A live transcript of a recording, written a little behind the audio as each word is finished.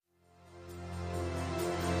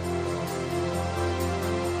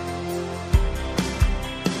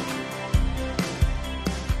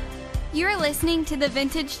You are listening to the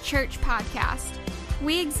Vintage Church Podcast.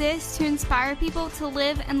 We exist to inspire people to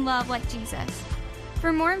live and love like Jesus.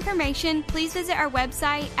 For more information, please visit our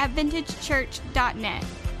website at vintagechurch.net.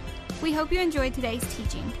 We hope you enjoyed today's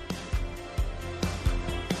teaching.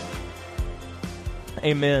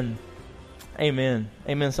 Amen. Amen.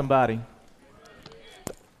 Amen, somebody.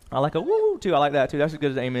 I like a woo too. I like that too. That's as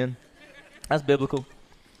good as amen. That's biblical.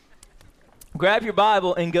 Grab your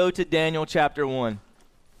Bible and go to Daniel chapter 1.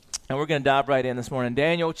 And we're going to dive right in this morning.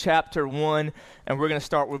 Daniel chapter 1, and we're going to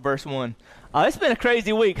start with verse 1. It's been a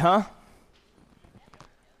crazy week, huh?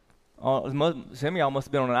 Some of y'all must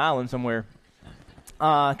have been on an island somewhere.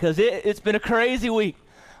 Because it's been a crazy week.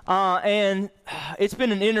 And it's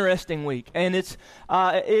been an interesting week. And it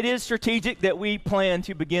is strategic that we plan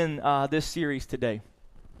to begin this series today.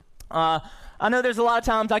 I know there's a lot of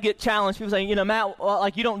times I get challenged. People saying,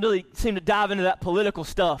 Matt, you don't really seem to dive into that political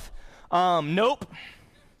stuff. Nope.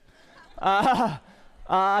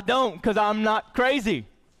 I don't, because I'm not crazy.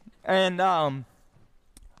 And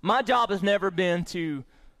my job has never been to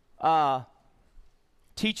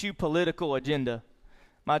teach you political agenda.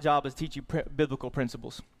 My job is to teach you biblical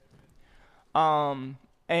principles.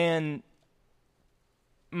 And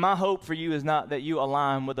my hope for you is not that you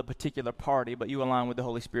align with a particular party, but you align with the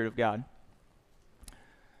Holy Spirit of God.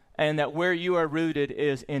 And that where you are rooted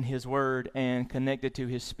is in His Word and connected to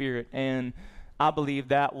His Spirit. And I believe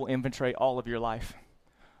that will infiltrate all of your life.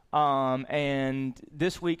 And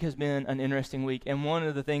this week has been an interesting week. And one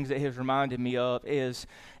of the things that has reminded me of is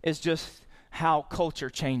just how culture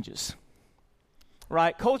changes.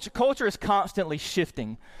 Right? Culture is constantly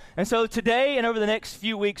shifting. And so today and over the next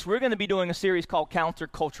few weeks, we're going to be doing a series called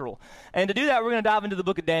Countercultural. And to do that, we're going to dive into the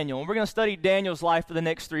book of Daniel. And we're going to study Daniel's life for the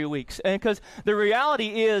next 3 weeks. And because the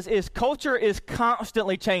reality is culture is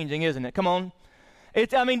constantly changing, isn't it? Come on.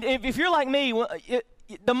 If you're like me,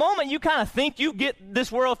 the moment you kind of think you get this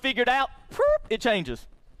world figured out, it changes,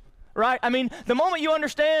 right? The moment you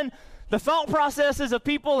understand the thought processes of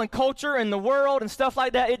people and culture and the world and stuff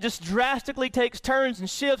like that, it just drastically takes turns and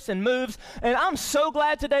shifts and moves. And I'm so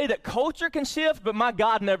glad today that culture can shift, but my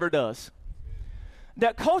God never does.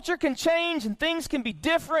 That culture can change and things can be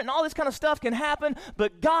different and all this kind of stuff can happen,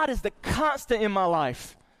 but God is the constant in my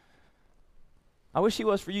life. I wish He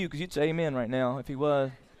was for you, because you'd say amen right now if He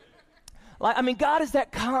was. God is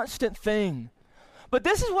that constant thing. But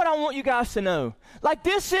this is what I want you guys to know.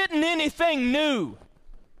 This isn't anything new.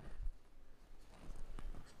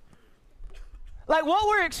 What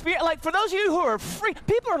we're experiencing, for those of you who are free,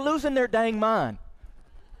 people are losing their dang mind.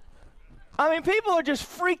 People are just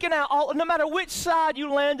freaking out, no matter which side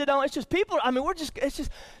you landed on. It's just people,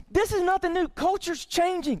 this is nothing new. Culture's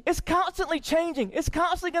changing. It's constantly changing. It's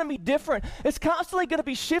constantly going to be different. It's constantly going to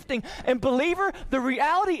be shifting. And believer, the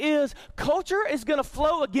reality is culture is going to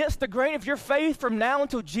flow against the grain of your faith from now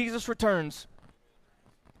until Jesus returns.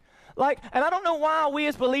 And I don't know why we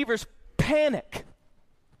as believers panic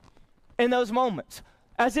in those moments,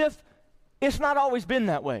 as if it's not always been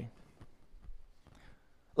that way.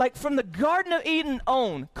 From the Garden of Eden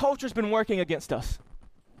on, culture's been working against us.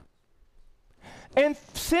 And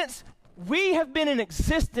since we have been in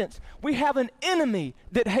existence, we have an enemy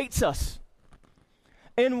that hates us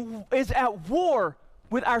and is at war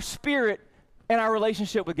with our spirit and our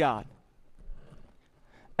relationship with God.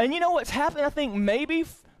 And you know what's happened, I think, maybe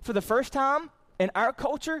for the first time in our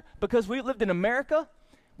culture, because we've lived in America,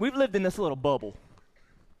 we've lived in this little bubble.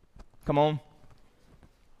 Come on.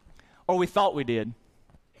 Or we thought we did.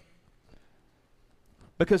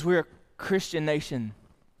 Because we're a Christian nation.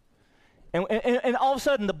 And all of a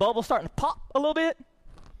sudden, the bubble's starting to pop a little bit,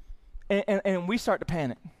 and we start to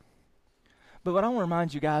panic. But what I want to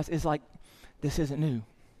remind you guys is, this isn't new.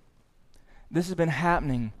 This has been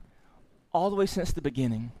happening all the way since the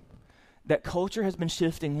beginning, that culture has been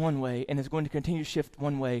shifting one way and is going to continue to shift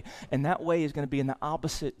one way, and that way is going to be in the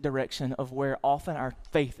opposite direction of where often our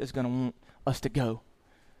faith is going to want us to go.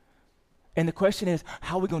 And the question is,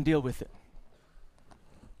 how are we going to deal with it?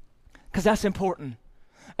 Because that's important.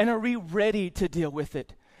 And are we ready to deal with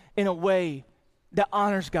it in a way that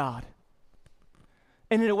honors God?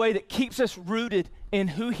 And in a way that keeps us rooted in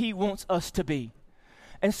who He wants us to be?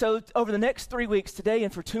 And so over the next 3 weeks, today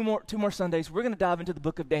and for two more Sundays, we're going to dive into the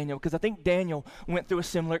book of Daniel, because I think Daniel went through a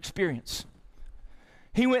similar experience.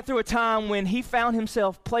 He went through a time when he found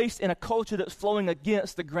himself placed in a culture that's flowing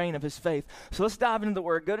against the grain of his faith. So let's dive into the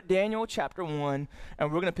Word. Go to Daniel chapter 1,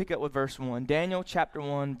 and we're going to pick up with verse 1. Daniel chapter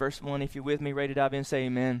 1, verse 1. If you're with me, ready to dive in, say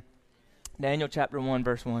amen. Daniel chapter 1,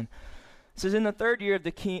 verse 1. It says, in the 3rd year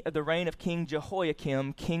of the reign of King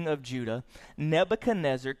Jehoiakim, king of Judah,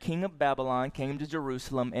 Nebuchadnezzar, king of Babylon, came to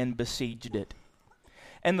Jerusalem and besieged it.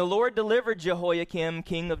 And the Lord delivered Jehoiakim,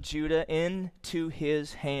 king of Judah, into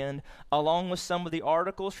his hand, along with some of the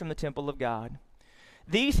articles from the temple of God.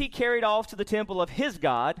 These he carried off to the temple of his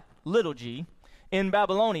God, little g, in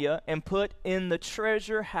Babylonia, and put in the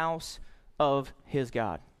treasure house of his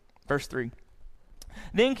God. Verse 3.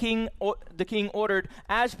 Then the king ordered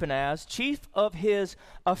Ashpenaz, chief of his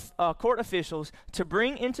court officials, to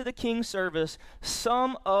bring into the king's service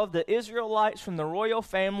some of the Israelites from the royal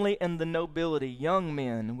family and the nobility, young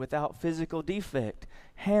men without physical defect,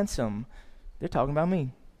 handsome. They're talking about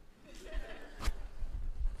me.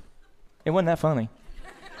 It wasn't that funny.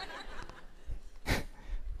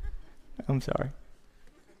 I'm sorry.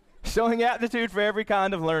 Showing aptitude for every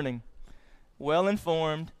kind of learning,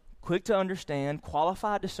 well-informed, quick to understand,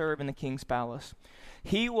 qualified to serve in the king's palace.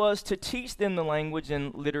 He was to teach them the language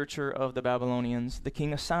and literature of the Babylonians. The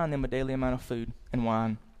king assigned them a daily amount of food and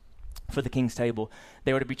wine for the king's table.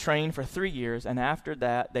 They were to be trained for 3 years, and after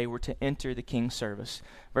that they were to enter the king's service.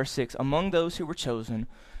 Verse 6, among those who were chosen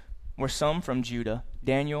were some from Judah,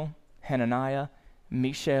 Daniel, Hananiah,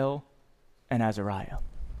 Mishael, and Azariah.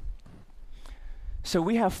 So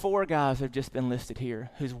we have 4 guys that have just been listed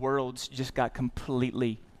here whose worlds just got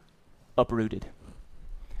completely uprooted.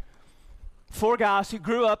 4 guys who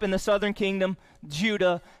grew up in the southern kingdom,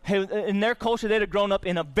 Judah, who, in their culture, they'd have grown up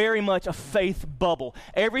in a very much a faith bubble.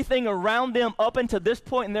 Everything around them up until this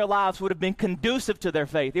point in their lives would have been conducive to their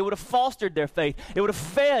faith. It would have fostered their faith. It would have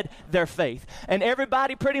fed their faith. And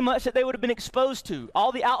everybody pretty much that they would have been exposed to,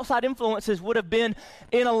 all the outside influences would have been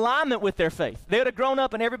in alignment with their faith. They would have grown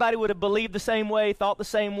up and everybody would have believed the same way, thought the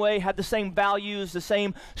same way, had the same values, the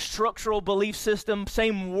same structural belief system,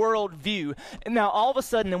 same world view. And now all of a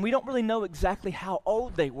sudden, and we don't really know exactly how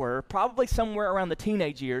old they were, probably somewhere around the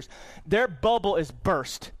teenage years, their bubble is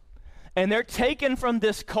burst. And they're taken from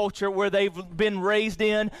this culture where they've been raised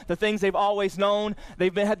in, the things they've always known.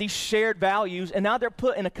 They've had these shared values, and now they're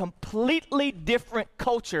put in a completely different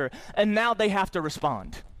culture, and now they have to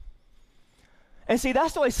respond. And see,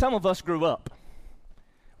 that's the way some of us grew up.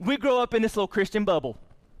 We grew up in this little Christian bubble.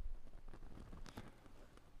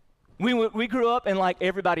 We grew up and like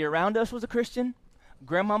everybody around us was a Christian.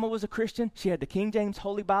 Grandmama was a Christian. She had the King James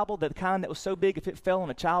Holy Bible, the kind that was so big if it fell on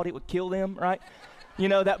a child, it would kill them, right? You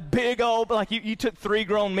know, that big old, like you took 3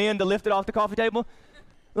 grown men to lift it off the coffee table.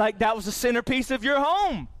 Like that was the centerpiece of your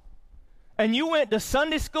home. And you went to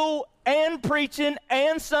Sunday school and preaching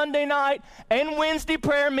and Sunday night and Wednesday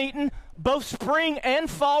prayer meeting, both spring and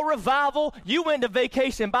fall revival. You went to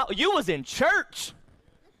vacation Bible. You was in church.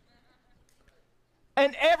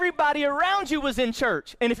 And everybody around you was in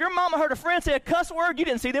church. And if your mama heard a friend say a cuss word, you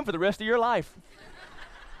didn't see them for the rest of your life.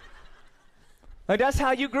 Like that's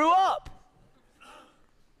how you grew up.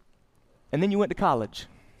 And then you went to college.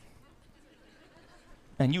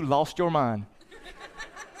 And you lost your mind.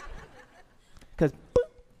 Because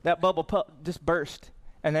that bubble just burst.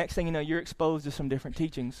 And the next thing you know, you're exposed to some different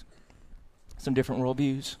teachings, some different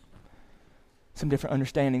worldviews, some different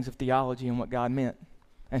understandings of theology and what God meant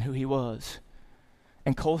and who he was.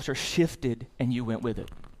 And culture shifted and you went with it.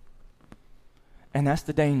 And that's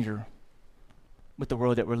the danger with the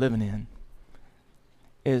world that we're living in,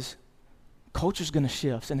 is culture's going to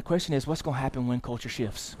shift. And the question is, what's going to happen when culture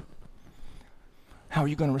shifts? How are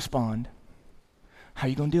you going to respond? How are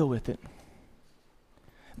you going to deal with it?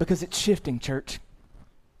 Because it's shifting, church,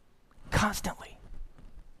 constantly.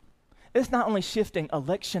 It's not only shifting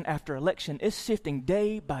election after election, it's shifting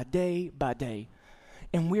day by day by day.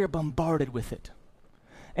 And we are bombarded with it.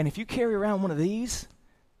 And if you carry around one of these,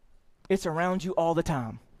 it's around you all the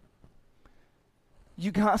time.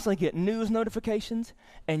 You constantly get news notifications,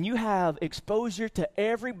 and you have exposure to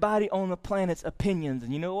everybody on the planet's opinions.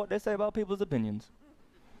 And you know what they say about people's opinions?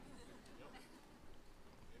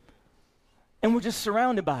 And we're just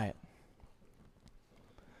surrounded by it.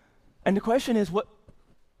 And the question is,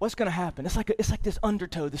 what's going to happen? It's like this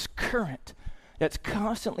undertow, this current that's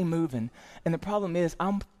constantly moving. And the problem is,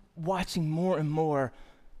 I'm watching more and more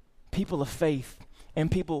people of faith and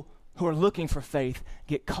people who are looking for faith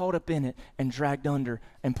get caught up in it and dragged under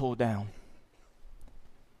and pulled down.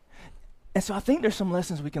 And so I think there's some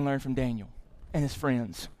lessons we can learn from Daniel and his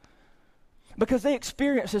friends, because they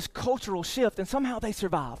experience this cultural shift and somehow they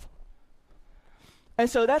survive. And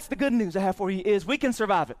so that's the good news I have for you, is we can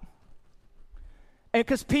survive it. And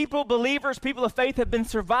because believers, people of faith have been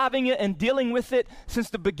surviving it and dealing with it since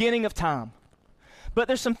the beginning of time. But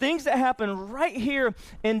there's some things that happen right here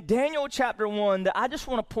in Daniel chapter 1 that I just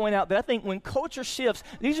want to point out, that I think when culture shifts,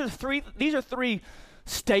 these are three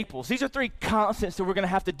staples. These are 3 constants that we're going to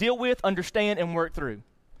have to deal with, understand, and work through.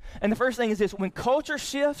 And the first thing is this: when culture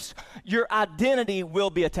shifts, your identity will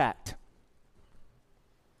be attacked.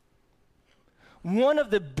 one of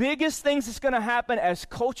the biggest things that's going to happen as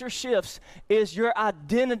culture shifts is your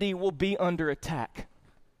identity will be under attack.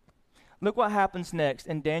 Look what happens next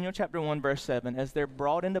in Daniel chapter 1, verse 7. As they're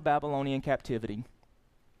brought into Babylonian captivity,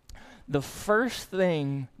 the first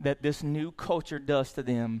thing that this new culture does to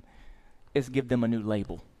them is give them a new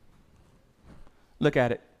label. Look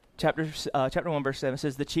at it. Chapter 1, verse 7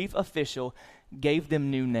 says, the chief official gave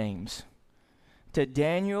them new names. To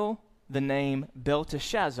Daniel, the name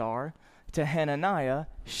Belteshazzar. To Hananiah,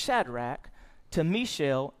 Shadrach. To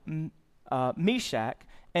Mishael, Meshach.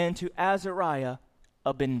 And to Azariah,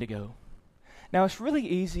 Abednego. Now, it's really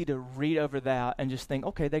easy to read over that and just think,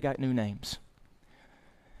 okay, they got new names.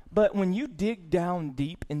 But when you dig down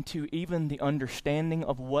deep into even the understanding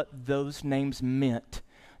of what those names meant,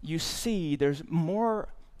 you see there's more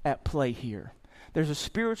at play here. There's a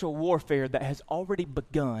spiritual warfare that has already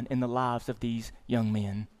begun in the lives of these young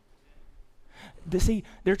men. See,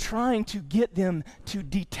 they're trying to get them to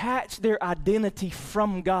detach their identity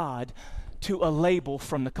from God to a label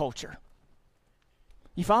from the culture.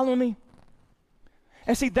 You following me?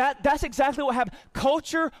 And see, that's exactly what happened.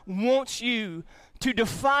 Culture wants you to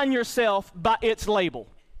define yourself by its label.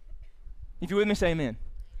 If you're with me, say amen.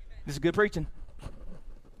 This is good preaching.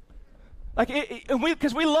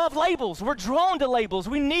 Because we love labels. We're drawn to labels.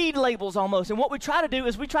 We need labels almost. And what we try to do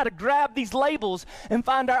is we try to grab these labels and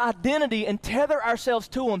find our identity and tether ourselves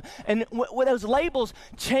to them. And with those labels,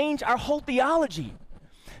 change our whole theology.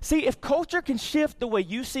 See, if culture can shift the way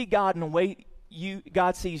you see God and the way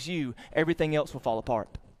God sees you, everything else will fall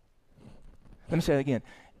apart. Let me say that again.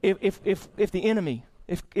 If the enemy,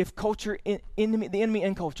 if culture, the enemy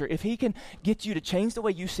in culture, if he can get you to change the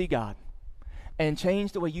way you see God and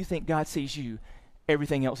change the way you think God sees you,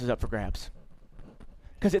 everything else is up for grabs.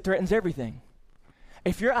 Because it threatens everything.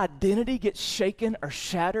 If your identity gets shaken or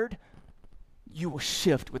shattered, you will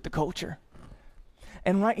shift with the culture.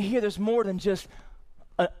 And right here, there's more than just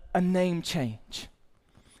a name change.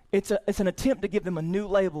 It's an attempt to give them a new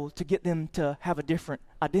label to get them to have a different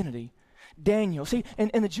identity. Daniel, see,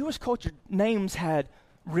 in the Jewish culture, names had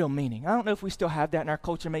real meaning. I don't know if we still have that in our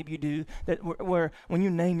culture. Maybe you do, that where when you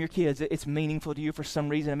name your kids, it's meaningful to you for some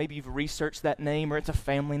reason. And maybe you've researched that name or it's a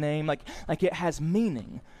family name. Like it has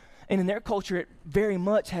meaning. And in their culture, it very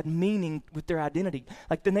much had meaning with their identity.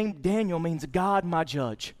 Like the name Daniel means God, my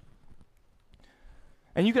judge.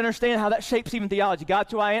 And you can understand how that shapes even theology.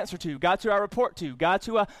 God's who I answer to. God's who I report to. God's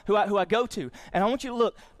who I go to. And I want you to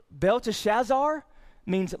look. Belteshazzar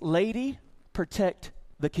means lady, protect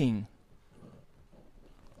the king.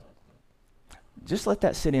 Just let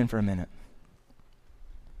that sit in for a minute.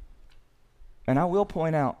 And I will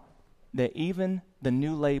point out that even the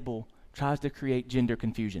new label tries to create gender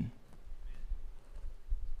confusion.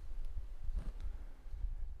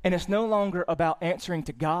 And it's no longer about answering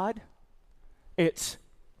to God. It's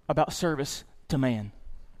about service to man.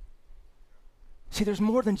 See, there's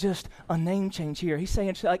more than just a name change here. He's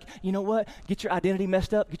saying, like, you know what? Get your identity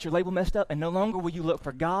messed up, get your label messed up, and no longer will you look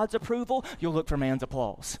for God's approval, you'll look for man's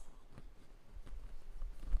applause.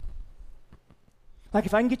 Like,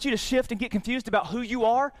 if I can get you to shift and get confused about who you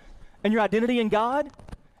are and your identity in God,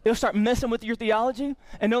 it'll start messing with your theology,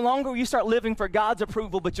 and no longer will you start living for God's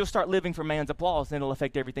approval, but you'll start living for man's applause, and it'll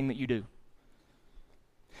affect everything that you do.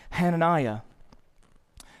 Hananiah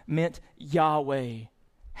meant Yahweh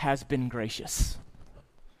has been gracious.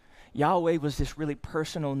 Yahweh was this really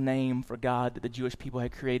personal name for God that the Jewish people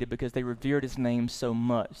had created because they revered his name so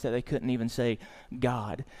much that they couldn't even say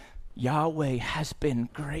God. Yahweh has been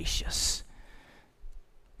gracious.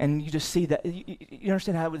 And you just see that, you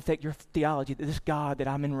understand how it would affect your theology, that this God that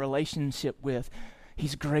I'm in relationship with,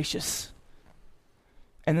 he's gracious.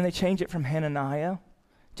 And then they change it from Hananiah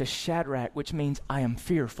to Shadrach, which means I am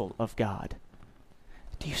fearful of God.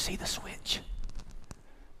 Do you see the switch?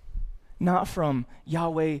 Not from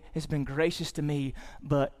Yahweh has been gracious to me,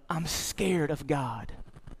 but I'm scared of God.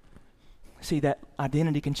 See, that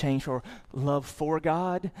identity can change from love for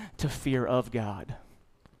God to fear of God.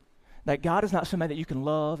 That God is not somebody that you can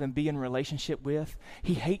love and be in relationship with.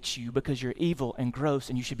 He hates you because you're evil and gross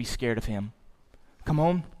and you should be scared of him. Come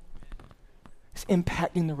on. It's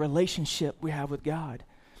impacting the relationship we have with God.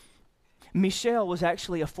 Mishael was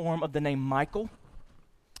actually a form of the name Michael,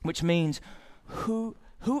 which means who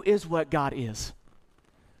is what God is.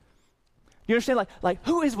 You understand? Like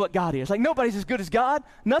who is what God is? Like nobody's as good as God.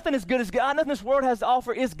 Nothing as good as God. Nothing this world has to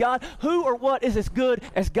offer is God. Who or what is as good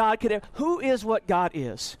as God could ever? Who is what God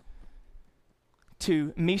is?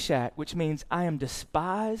 To Meshach, which means I am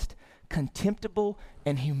despised, contemptible,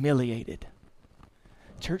 and humiliated.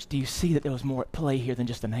 Church, do you see that there was more at play here than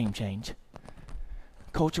just a name change?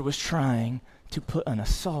 Culture was trying to put an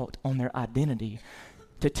assault on their identity,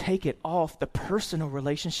 to take it off the personal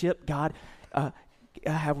relationship I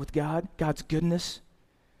have with God, God's goodness,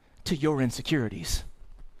 to your insecurities.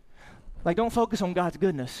 Like, don't focus on God's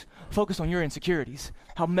goodness. Focus on your insecurities,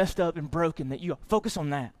 how messed up and broken that you are. Focus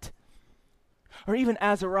on that. Or even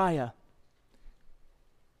Azariah,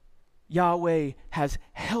 Yahweh has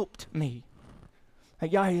helped me.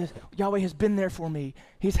 Like Yahweh has been there for me.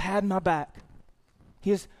 He's had my back.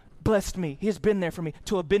 He has blessed me. He has been there for me.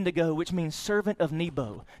 To Abednego, which means servant of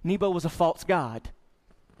Nebo. Nebo was a false god.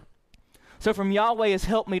 So from Yahweh has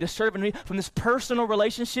helped me to serve me, from this personal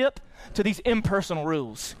relationship to these impersonal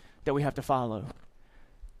rules that we have to follow.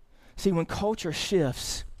 See, when culture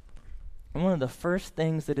shifts, one of the first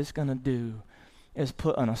things that it's going to do is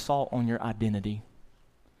put an assault on your identity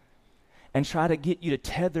and try to get you to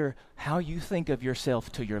tether how you think of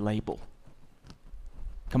yourself to your label.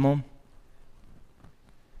 Come on.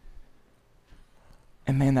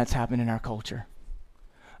 And man, that's happening in our culture.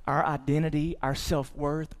 Our identity, our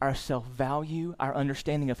self-worth, our self-value, our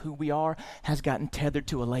understanding of who we are has gotten tethered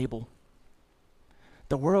to a label.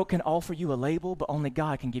 The world can offer you a label, but only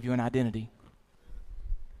God can give you an identity.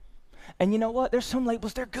 And you know what? There's some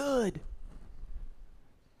labels, they're good.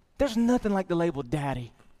 There's nothing like the label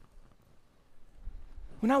daddy.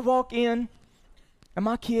 When I walk in and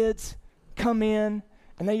my kids come in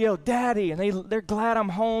and they yell daddy and they're glad I'm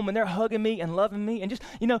home and they're hugging me and loving me and just,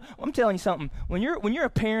 I'm telling you something. When you're a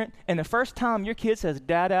parent and the first time your kid says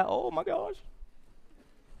dada, oh my gosh.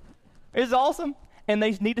 It's awesome. And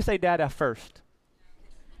they need to say dada first.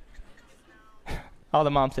 All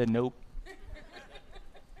the moms said nope.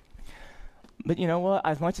 But you know what?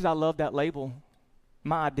 As much as I love that label,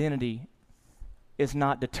 my identity is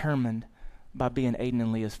not determined by being Aiden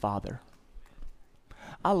and Leah's father.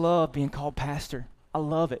 I love being called pastor. I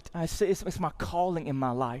love it. It's my calling in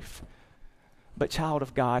my life. But child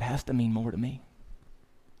of God has to mean more to me.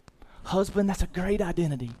 Husband, that's a great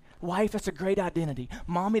identity. Wife, that's a great identity.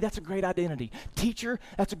 Mommy, that's a great identity. Teacher,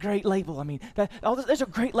 that's a great label. I mean, those are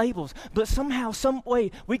great labels. But somehow, some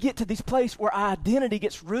way, we get to this place where our identity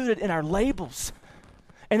gets rooted in our labels.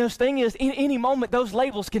 And the thing is, in any moment, those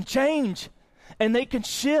labels can change. And they can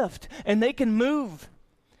shift. And they can move.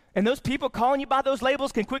 And those people calling you by those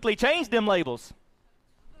labels can quickly change them labels.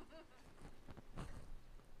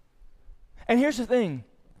 And here's the thing.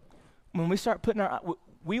 When we start putting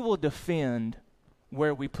we will defend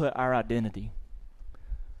where we put our identity.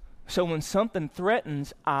 So when something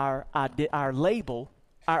threatens our label,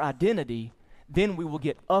 our identity, then we will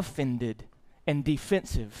get offended and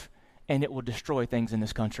defensive, and it will destroy things in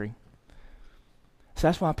this country. So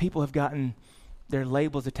that's why people have gotten their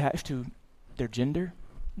labels attached to their gender,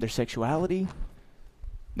 their sexuality,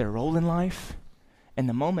 their role in life. And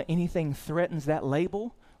the moment anything threatens that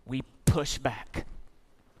label, we push back.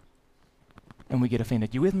 And we get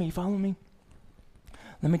offended. You with me? You follow me?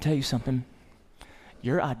 Let me tell you something.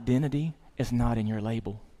 Your identity is not in your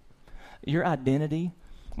label. Your identity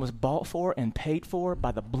was bought for and paid for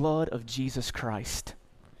by the blood of Jesus Christ.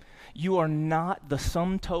 You are not the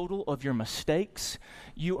sum total of your mistakes.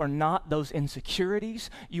 You are not those insecurities.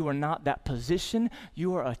 You are not that position.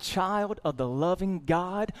 You are a child of the loving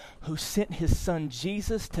God who sent his son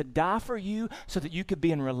Jesus to die for you so that you could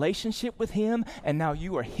be in relationship with him, and now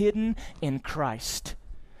you are hidden in Christ.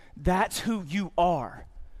 That's who you are.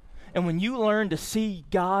 And when you learn to see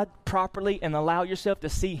God properly and allow yourself to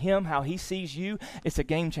see him how he sees you, it's a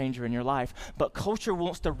game changer in your life. But culture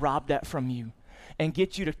wants to rob that from you and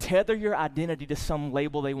get you to tether your identity to some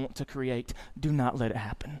label they want to create. Do not let it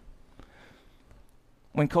happen.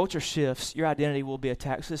 When culture shifts, your identity will be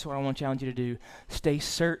attacked. So this is what I want to challenge you to do. Stay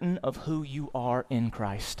certain of who you are in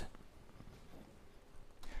Christ.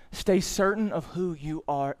 Stay certain of who you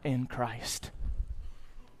are in Christ.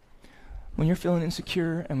 When you're feeling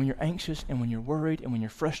insecure and when you're anxious and when you're worried and when you're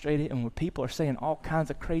frustrated and when people are saying all kinds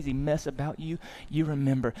of crazy mess about you, you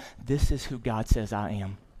remember, this is who God says I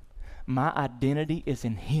am. My identity is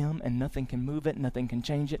in him, and nothing can move it, nothing can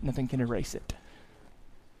change it, nothing can erase it.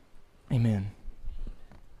 Amen.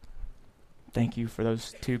 Thank you for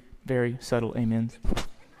those two very subtle amens.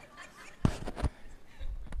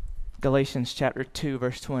 Galatians chapter 2,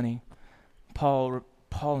 verse 20.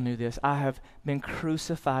 Paul knew this. I have been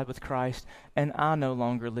crucified with Christ, and I no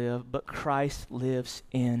longer live, but Christ lives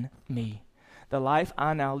in me. The life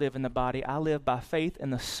I now live in the body, I live by faith in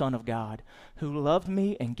the Son of God, who loved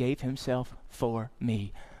me and gave himself for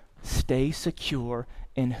me. Stay secure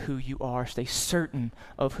in who you are. Stay certain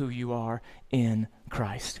of who you are in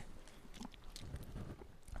Christ.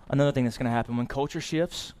 Another thing that's going to happen when culture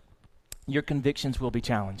shifts, your convictions will be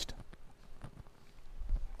challenged.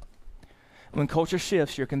 When culture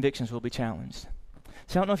shifts, your convictions will be challenged.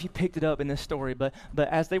 So I don't know if you picked it up in this story, but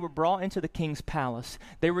as they were brought into the king's palace,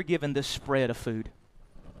 they were given this spread of food.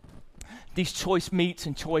 These choice meats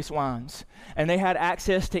and choice wines. And they had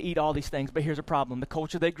access to eat all these things. But here's a problem. The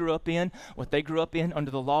culture they grew up in, what they grew up in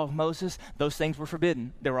under the law of Moses, those things were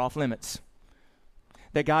forbidden. They were off limits.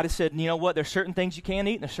 That God has said, you know what, there's certain things you can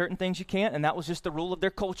eat and there's certain things you can't. And that was just the rule of their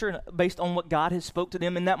culture based on what God has spoke to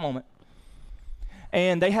them in that moment.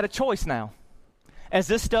 And they had a choice now. As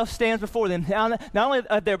this stuff stands before them, not only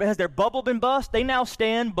has their bubble been bust, they now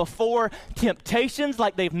stand before temptations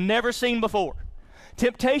like they've never seen before.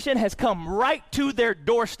 Temptation has come right to their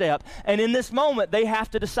doorstep, and in this moment, they have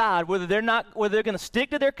to decide whether they're going to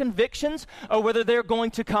stick to their convictions or whether they're going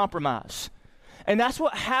to compromise. And that's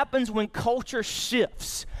what happens when culture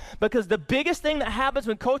shifts, because the biggest thing that happens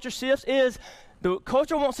when culture shifts is the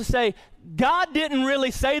culture wants to say, God didn't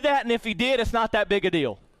really say that, and if he did, it's not that big a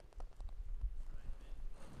deal.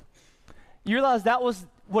 You realize that was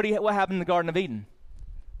what happened in the Garden of Eden,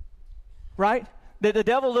 right? The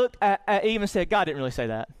devil looked at Eve and said, God didn't really say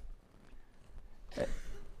that.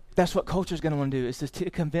 That's what culture is going to want to do, is to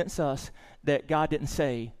convince us that God didn't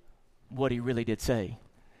say what he really did say.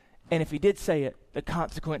 And if he did say it, the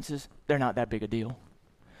consequences, they're not that big a deal.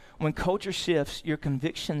 When culture shifts, your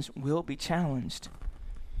convictions will be challenged.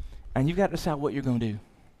 And you've got to decide what you're going to do.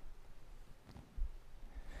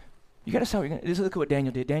 You got to decide what you're going to do. Just look at what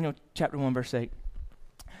Daniel did. Daniel chapter 1, verse 8.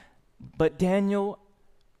 But Daniel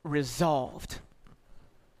resolved.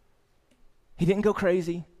 He didn't go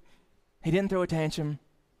crazy. He didn't throw a tantrum.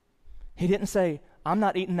 He didn't say, I'm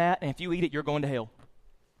not eating that, and if you eat it, you're going to hell.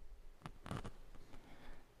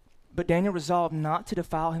 But Daniel resolved not to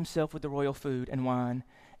defile himself with the royal food and wine,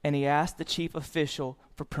 and he asked the chief official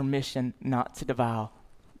for permission not to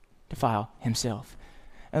defile himself.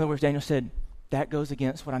 In other words, Daniel said, that goes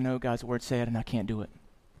against what I know God's word said, and I can't do it.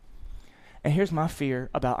 And here's my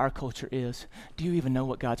fear about our culture is, do you even know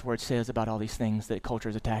what God's word says about all these things that culture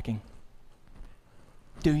is attacking?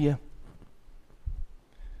 Do you?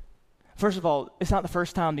 First of all, it's not the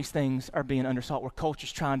first time these things are being under assault, where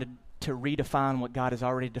culture's trying to redefine what God has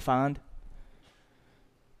already defined.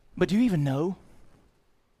 But do you even know?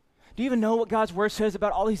 Do you even know what God's word says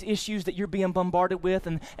about all these issues that you're being bombarded with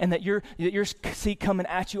and that you're see coming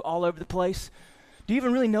at you all over the place? Do you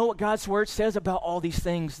even really know what God's word says about all these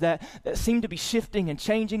things that seem to be shifting and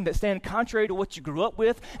changing, that stand contrary to what you grew up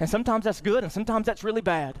with? And sometimes that's good and sometimes that's really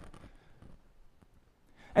bad.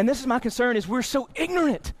 And this is my concern, is we're so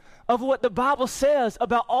ignorant of what the Bible says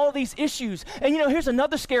about all these issues. And here's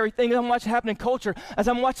another scary thing that I'm watching happen in culture, as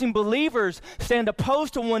I'm watching believers stand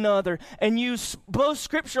opposed to one another and use both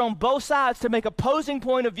scripture on both sides to make opposing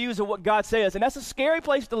point of views of what God says. And that's a scary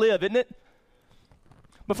place to live, isn't it?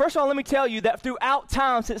 But first of all, let me tell you that throughout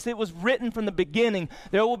time, since it was written from the beginning,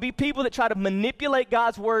 there will be people that try to manipulate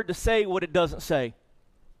God's word to say what it doesn't say,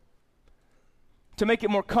 to make it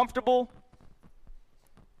more comfortable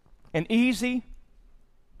and easy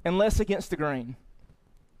and less against the grain.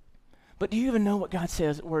 But do you even know what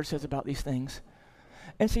God's word says about these things?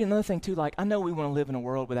 And see, another thing too, I know we want to live in a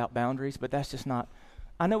world without boundaries, but that's just not.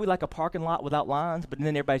 I know we like a parking lot without lines, but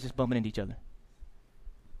then everybody's just bumping into each other.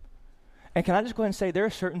 And can I just go ahead and say, there are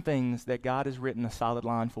certain things that God has written a solid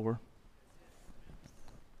line for.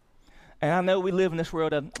 And I know we live in this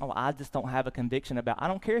world of, I just don't have a conviction about. I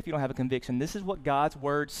don't care if you don't have a conviction. This is what God's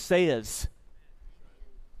word says.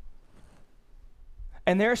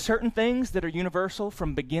 And there are certain things that are universal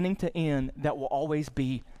from beginning to end that will always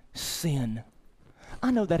be sin. I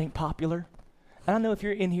know that ain't popular. And I know if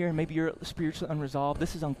you're in here and maybe you're spiritually unresolved,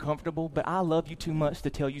 this is uncomfortable, but I love you too much to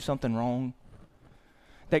tell you something wrong.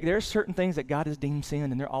 That there are certain things that God has deemed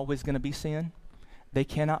sin, and they're always going to be sin. They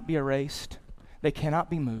cannot be erased. They cannot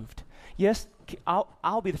be moved. Yes,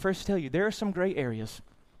 I'll be the first to tell you, there are some gray areas.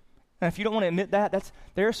 And if you don't want to admit that,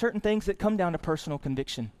 there are certain things that come down to personal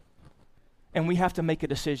conviction. And we have to make a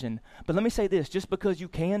decision. But let me say this, just because you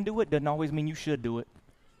can do it doesn't always mean you should do it.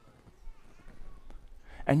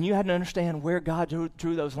 And you had to understand where God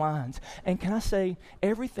drew those lines. And can I say,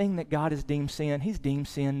 everything that God has deemed sin, he's deemed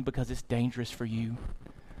sin because it's dangerous for you.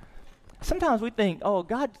 Sometimes we think,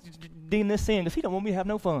 God deemed this sin because he don't want me to have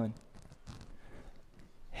no fun.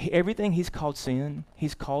 Everything he's called sin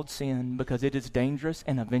because it is dangerous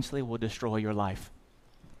and eventually will destroy your life.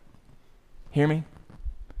 Hear me?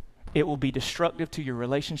 It will be destructive to your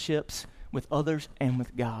relationships with others and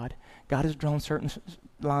with God. God has drawn certain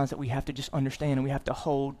lines that we have to just understand, and we have to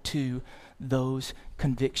hold to those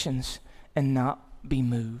convictions and not be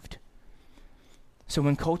moved. So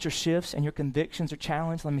when culture shifts and your convictions are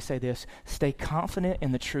challenged, let me say this: stay confident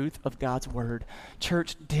in the truth of God's word.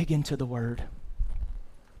 Church, dig into the word.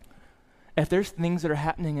 If there's things that are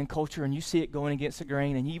happening in culture and you see it going against the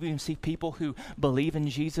grain, and you even see people who believe in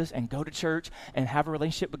Jesus and go to church and have a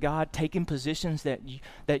relationship with God taking positions that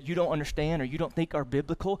you don't understand or you don't think are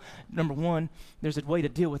biblical, number one, there's a way to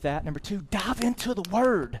deal with that. Number two, dive into the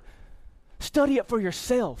word. Study it for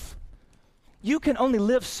yourself. You can only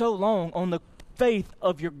live so long on the faith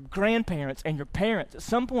of your grandparents and your parents. At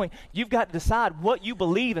some point, you've got to decide what you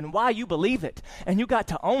believe and why you believe it. And you got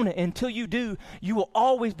to own it. Until you do, you will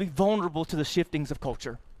always be vulnerable to the shiftings of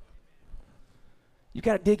culture. You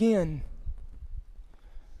got to dig in.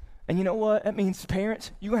 And you know what? That means, parents,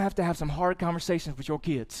 you're going to have some hard conversations with your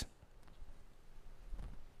kids.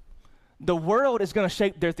 The world is going to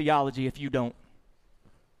shape their theology if you don't.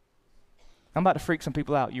 I'm about to freak some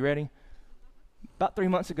people out. You ready? About 3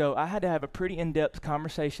 months ago, I had to have a pretty in-depth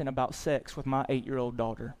conversation about sex with my 8-year-old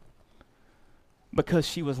daughter because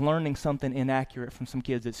she was learning something inaccurate from some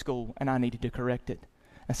kids at school, and I needed to correct it.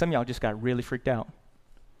 And some of y'all just got really freaked out.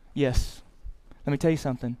 Yes, let me tell you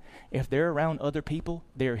something. If they're around other people,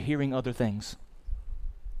 they're hearing other things.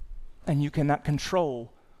 And you cannot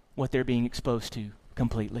control what they're being exposed to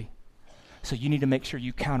completely. So you need to make sure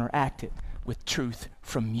you counteract it with truth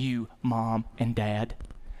from you, mom and dad.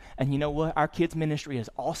 And you know what? Our kids' ministry is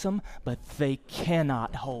awesome, but they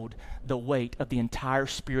cannot hold the weight of the entire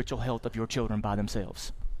spiritual health of your children by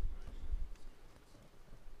themselves.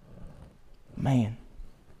 Man,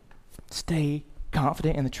 stay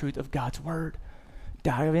confident in the truth of God's word.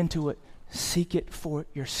 Dive into it. Seek it for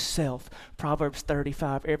yourself. Proverbs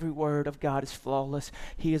 35, every word of God is flawless.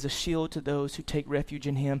 He is a shield to those who take refuge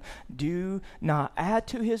in him. Do not add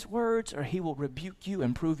to his words, or he will rebuke you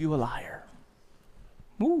and prove you a liar.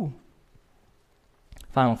 Woo.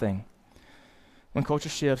 Final thing. When culture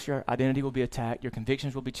shifts, your identity will be attacked, your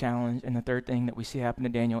convictions will be challenged, and the third thing that we see happen to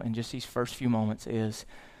Daniel in just these first few moments is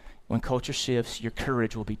when culture shifts, your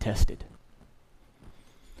courage will be tested.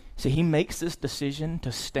 See, he makes this decision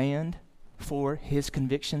to stand for his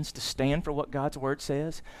convictions, to stand for what God's word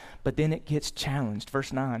says, but then it gets challenged.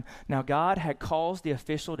 Verse 9, now God had caused the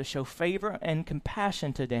official to show favor and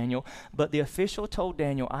compassion to Daniel, but the official told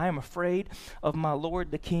Daniel, I am afraid of my lord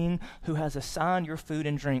the king, who has assigned your food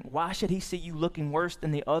and drink. Why should he see you looking worse than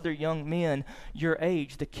the other young men your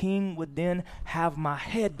age? The king would then have my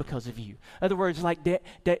head because of you. In other words, like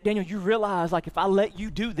Daniel, you realize, like, if I let you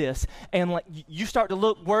do this and like you start to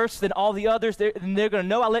look worse than all the others, they're going to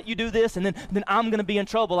know I let you do this, and then I'm going to be in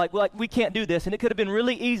trouble. Like we can't do this. And it could have been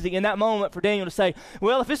really easy in that moment for Daniel to say,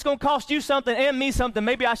 well, if it's going to cost you something and me something,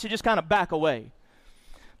 maybe I should just kind of back away.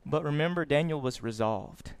 But remember, Daniel was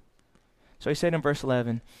resolved. So he said in verse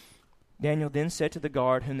 11, Daniel then said to the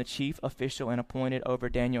guard, whom the chief official and appointed over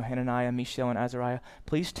Daniel, Hananiah, Mishael, and Azariah,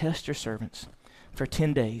 please test your servants for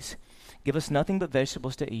 10 days. Give us nothing but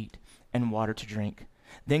vegetables to eat and water to drink.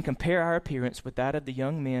 Then compare our appearance with that of the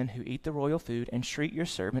young men who eat the royal food, and treat your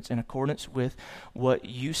servants in accordance with what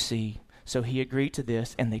you see. So he agreed to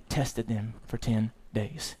this, and they tested them for 10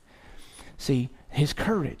 days. See, his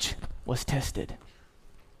courage was tested.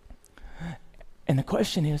 And the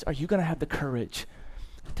question is, are you going to have the courage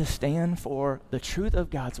to stand for the truth of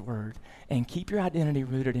God's word and keep your identity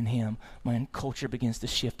rooted in him when culture begins to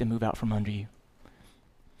shift and move out from under you?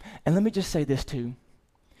 And let me just say this too.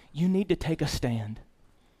 You need to take a stand.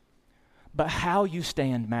 But how you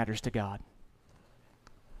stand matters to God.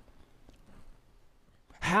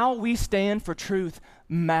 How we stand for truth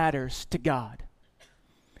matters to God.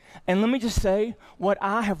 And let me just say, what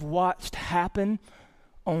I have watched happen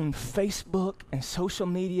on Facebook and social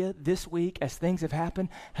media this week as things have happened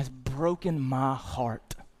has broken my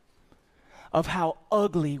heart of how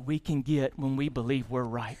ugly we can get when we believe we're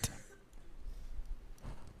right.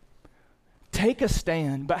 Take a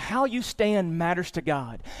stand, but how you stand matters to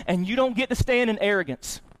God. And you don't get to stand in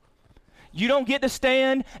arrogance. You don't get to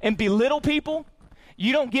stand and belittle people.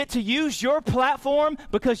 You don't get to use your platform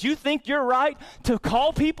because you think you're right to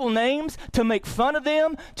call people names, to make fun of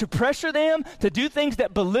them, to pressure them, to do things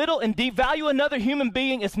that belittle and devalue another human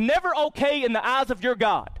being. It's never okay in the eyes of your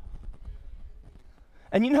God.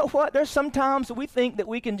 And you know what? There's sometimes we think that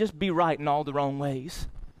we can just be right in all the wrong ways.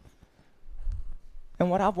 And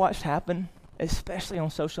what I've watched happen, especially on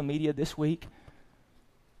social media this week,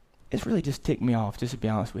 it's really just ticked me off, just to be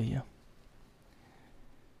honest with you.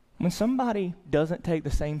 When somebody doesn't take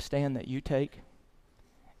the same stand that you take,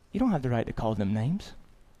 you don't have the right to call them names.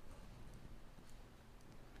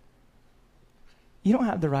 You don't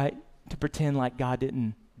have the right to pretend like God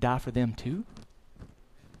didn't die for them too.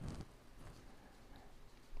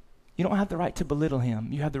 You don't have the right to belittle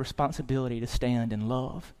him. You have the responsibility to stand in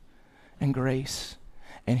love and grace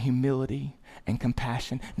and humility and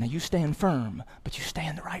compassion. Now you stand firm, but you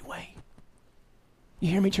stand the right way. You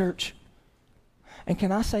hear me, church? And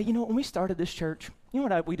can I say, when we started this church,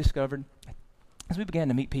 we discovered as we began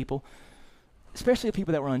to meet people, especially the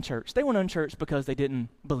people that were unchurched. They weren't unchurched because they didn't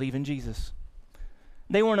believe in Jesus.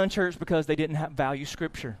 They weren't unchurched because they didn't value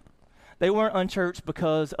Scripture. They weren't unchurched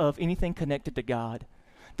because of anything connected to God.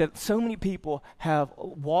 That so many people have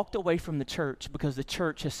walked away from the church because the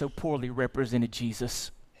church has so poorly represented Jesus.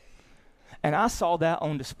 And I saw that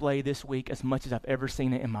on display this week as much as I've ever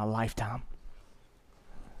seen it in my lifetime.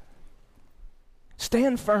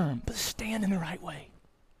 Stand firm, but stand in the right way.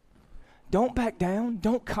 Don't back down.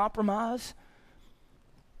 Don't compromise.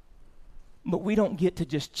 But we don't get to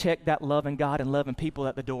just check that loving God and loving people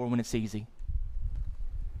at the door when it's easy.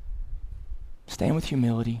 Stand with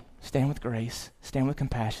humility. Stand with grace. Stand with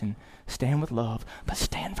compassion. Stand with love. But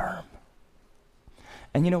stand firm.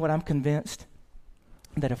 And you know what? I'm convinced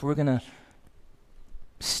that if we're going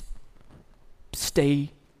to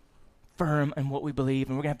stay firm in what we believe,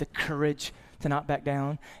 and we're going to have the courage to not back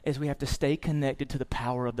down, is we have to stay connected to the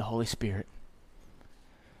power of the Holy Spirit.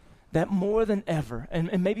 That more than ever,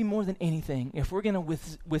 and maybe more than anything, if we're going to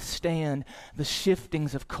withstand the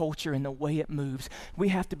shiftings of culture and the way it moves, we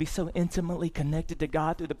have to be so intimately connected to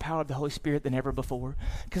God through the power of the Holy Spirit than ever before.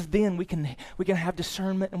 Because then we can have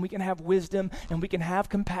discernment, and we can have wisdom, and we can have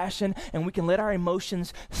compassion, and we can let our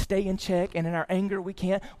emotions stay in check. And in our anger, we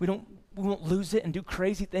won't lose it and do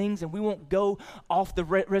crazy things, and we won't go off the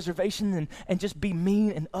reservation and just be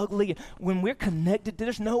mean and ugly. When we're connected,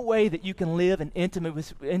 there's no way that you can live in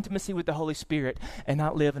intimacy with the Holy Spirit and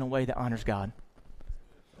not live in a way that honors God.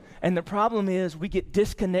 And the problem is we get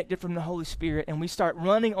disconnected from the Holy Spirit and we start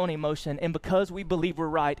running on emotion, and because we believe we're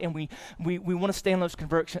right and we want to stand on those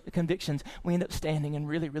convictions, we end up standing in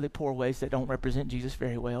really, really poor ways that don't represent Jesus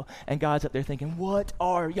very well. And God's up there thinking, what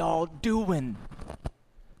are y'all doing?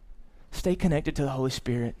 Stay connected to the Holy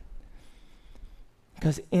Spirit,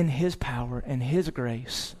 because in His power and His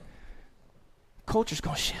grace, culture's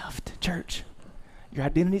going to shift. Church, your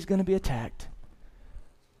identity's going to be attacked.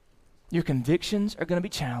 Your convictions are going to be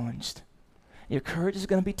challenged. Your courage is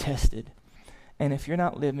going to be tested. And if you're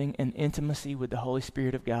not living in intimacy with the Holy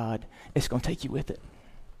Spirit of God, it's going to take you with it.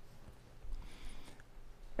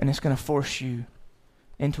 And it's going to force you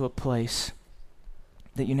into a place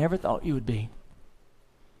that you never thought you would be.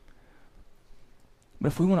 But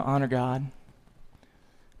if we want to honor God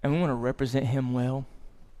and we want to represent Him well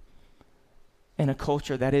in a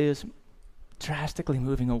culture that is drastically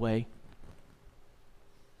moving away,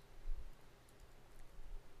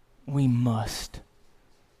 we must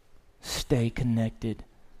stay connected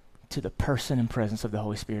to the person and presence of the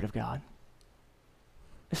Holy Spirit of God.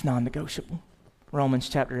 It's non-negotiable. Romans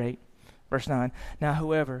chapter 8, verse 9.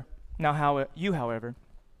 However,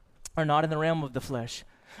 are not in the realm of the flesh,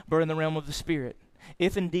 but in the realm of the Spirit.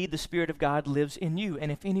 If indeed the Spirit of God lives in you,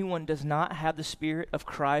 and if anyone does not have the Spirit of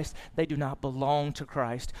Christ, they do not belong to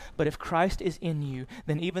Christ. But if Christ is in you,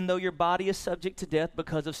 then even though your body is subject to death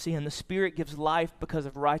because of sin, the Spirit gives life because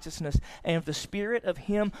of righteousness. And if the Spirit of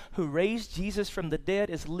Him who raised Jesus from the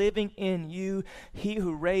dead is living in you, He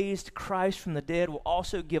who raised Christ from the dead will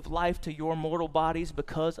also give life to your mortal bodies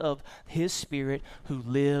because of His Spirit who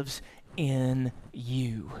lives in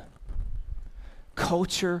you.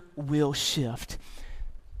 Culture will shift.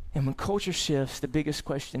 And when culture shifts, the biggest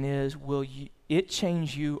question is, will it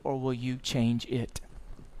change you or will you change it?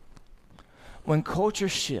 When culture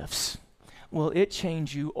shifts, will it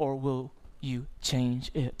change you or will you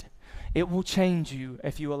change it? It will change you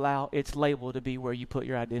if you allow its label to be where you put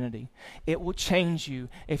your identity. It will change you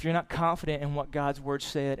if you're not confident in what God's word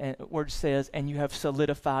says and you have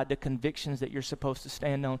solidified the convictions that you're supposed to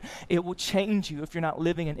stand on. It will change you if you're not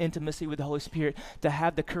living in intimacy with the Holy Spirit to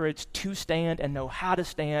have the courage to stand and know how to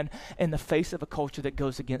stand in the face of a culture that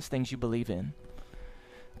goes against things you believe in.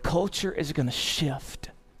 Culture is going to shift.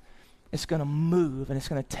 It's going to move, and it's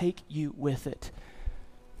going to take you with it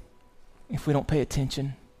if we don't pay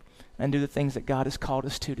attention and do the things that God has called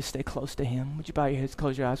us to stay close to Him. Would you bow your heads,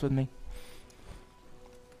 close your eyes with me?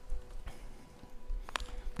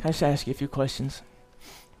 Can I just ask you a few questions?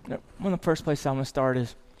 One of the first places I want to start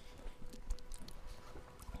is,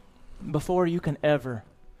 before you can ever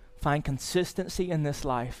find consistency in this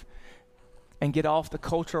life and get off the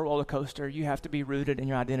cultural roller coaster, you have to be rooted in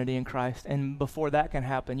your identity in Christ. And before that can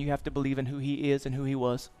happen, you have to believe in who He is and who He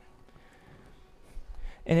was.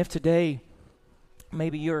 And if today,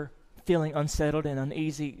 maybe you're feeling unsettled and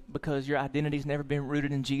uneasy because your identity's never been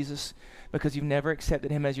rooted in Jesus, because you've never accepted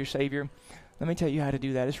Him as your Savior, Let me tell you how to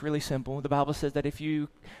do that. It's really simple. The Bible says that if you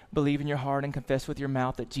believe in your heart and confess with your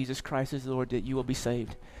mouth that Jesus Christ is the Lord, that you will be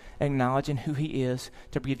saved. Acknowledging who he is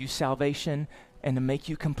to give you salvation and to make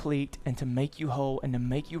you complete and to make you whole and to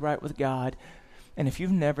make you right with God. And if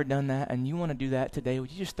you've never done that and you want to do that today,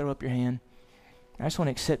 would you just throw up your hand? I just want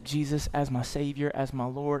to accept Jesus as my Savior, as my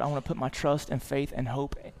Lord. I want to put my trust and faith and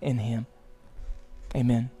hope in him.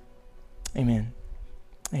 Amen. Amen.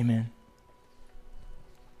 Amen.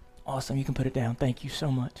 Awesome. You can put it down. Thank you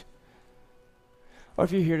so much. Or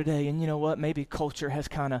if you're here today and you know what, maybe culture has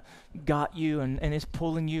kind of got you and it's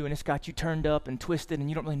pulling you and it's got you turned up and twisted and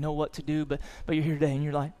you don't really know what to do, but you're here today and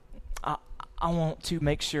you're like, I want to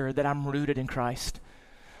make sure that I'm rooted in Christ,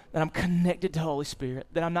 that I'm connected to the Holy Spirit,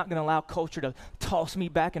 that I'm not going to allow culture to toss me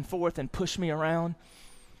back and forth and push me around.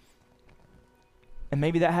 And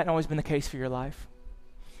maybe that hadn't always been the case for your life.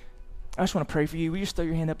 I just want to pray for you. Will you just throw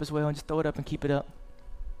your hand up as well and just throw it up and keep it up?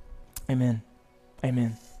 Amen.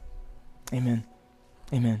 Amen. Amen.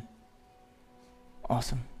 Amen.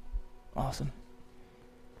 Awesome. Awesome.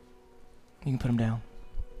 You can put them down.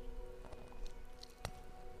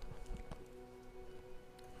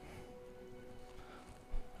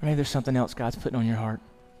 Or maybe there's something else God's putting on your heart.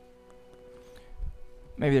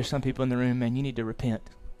 Maybe there's some people in the room, man, you need to repent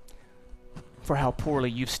for how poorly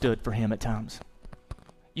you've stood for him at times.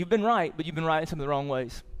 You've been right, but you've been right in some of the wrong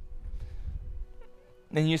ways.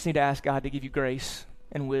 Then you just need to ask God to give you grace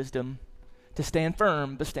and wisdom to stand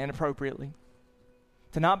firm, but stand appropriately.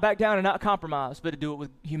 To not back down and not compromise, but to do it with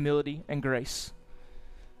humility and grace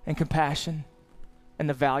and compassion and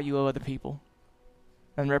the value of other people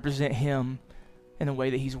and represent him in a way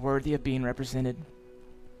that he's worthy of being represented.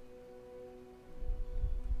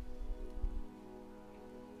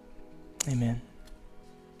 Amen.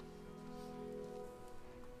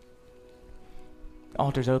 The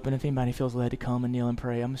altar's open. If anybody feels led to come and kneel and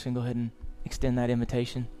pray, I'm just going to go ahead and extend that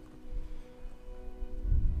invitation.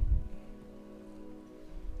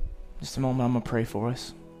 Just a moment, I'm going to pray for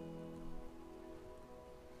us.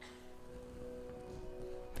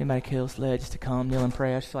 If anybody feels led just to come, kneel and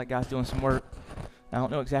pray, I just feel like God's doing some work. I don't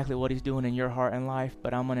know exactly what he's doing in your heart and life,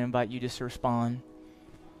 but I'm going to invite you just to respond.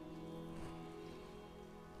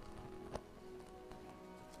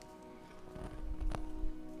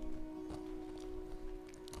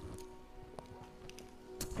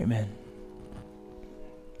 Amen.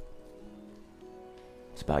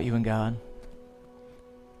 It's about you and God.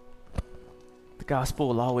 The gospel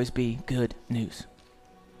will always be good news.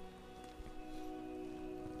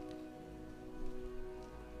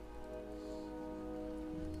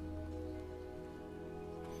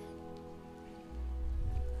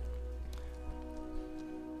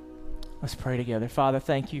 Let's pray together. Father,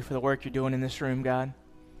 thank you for the work you're doing in this room, God.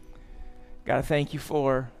 God, I thank you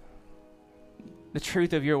for the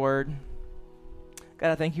truth of your word.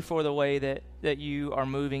 God, I thank you for the way that you are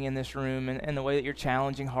moving in this room and the way that you're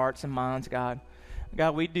challenging hearts and minds, God.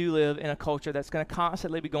 God, we do live in a culture that's going to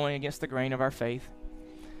constantly be going against the grain of our faith.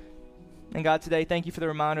 And God, today, thank you for the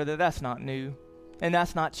reminder that that's not new and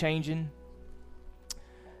that's not changing.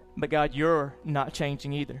 But God, you're not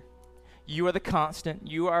changing either. You are the constant.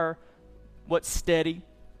 You are what's steady.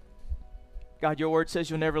 God, your word says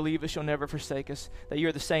you'll never leave us, you'll never forsake us, that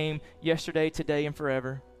you're the same yesterday, today, and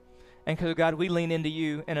forever. And because, God, we lean into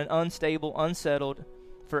you in an unstable, unsettled,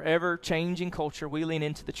 forever changing culture. We lean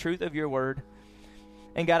into the truth of your word.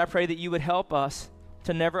 And God, I pray that you would help us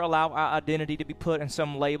to never allow our identity to be put in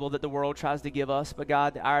some label that the world tries to give us. But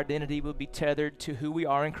God, that our identity would be tethered to who we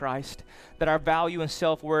are in Christ, that our value and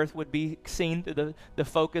self-worth would be seen through the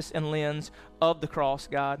focus and lens of the cross,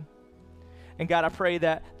 God. And God, I pray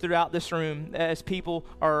that throughout this room, as people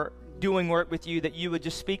are doing work with you, that you would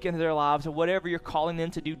just speak into their lives of whatever you're calling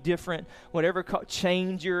them to do different, whatever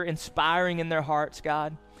change you're inspiring in their hearts,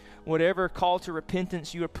 God, whatever call to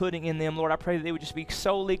repentance you are putting in them, Lord, I pray that they would just be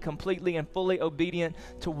solely, completely, and fully obedient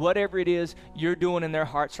to whatever it is you're doing in their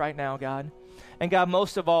hearts right now, God. And God,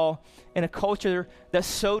 most of all, in a culture that's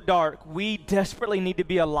so dark, we desperately need to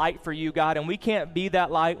be a light for you, God, and we can't be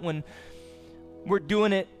that light when we're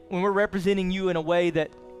doing it, when we're representing you in a way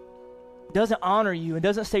that doesn't honor you and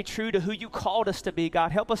doesn't stay true to who you called us to be.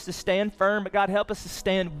 God, help us to stand firm, but God, help us to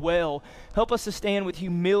stand well. Help us to stand with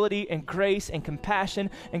humility and grace and compassion.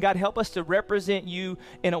 And God, help us to represent you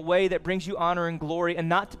in a way that brings you honor and glory, and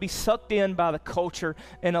not to be sucked in by the culture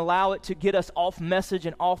and allow it to get us off message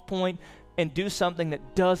and off point and do something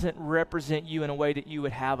that doesn't represent you in a way that you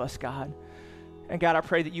would have us, God. And God, I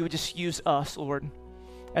pray that you would just use us, Lord,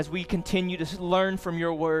 as we continue to learn from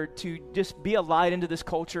your word, to just be a light into this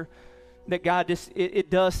culture that, God, it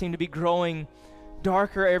does seem to be growing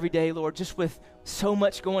darker every day, Lord, just with so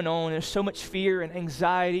much going on. There's so much fear and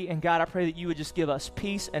anxiety. And God, I pray that you would just give us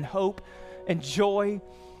peace and hope and joy.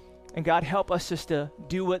 And God, help us just to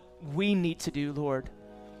do what we need to do, Lord,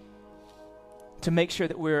 to make sure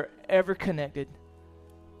that we're ever connected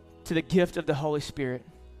to the gift of the Holy Spirit.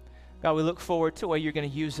 God, we look forward to the way you're going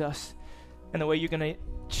to use us and the way you're going to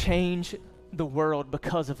change the world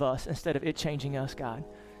because of us instead of it changing us, God.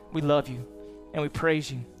 We love you and we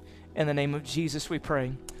praise you. In the name of Jesus we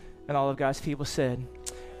pray. And all of God's people said,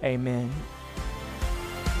 amen.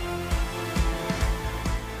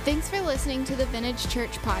 Thanks for listening to the Vintage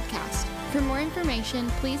Church podcast. For more information,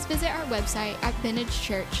 please visit our website at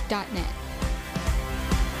vintagechurch.net.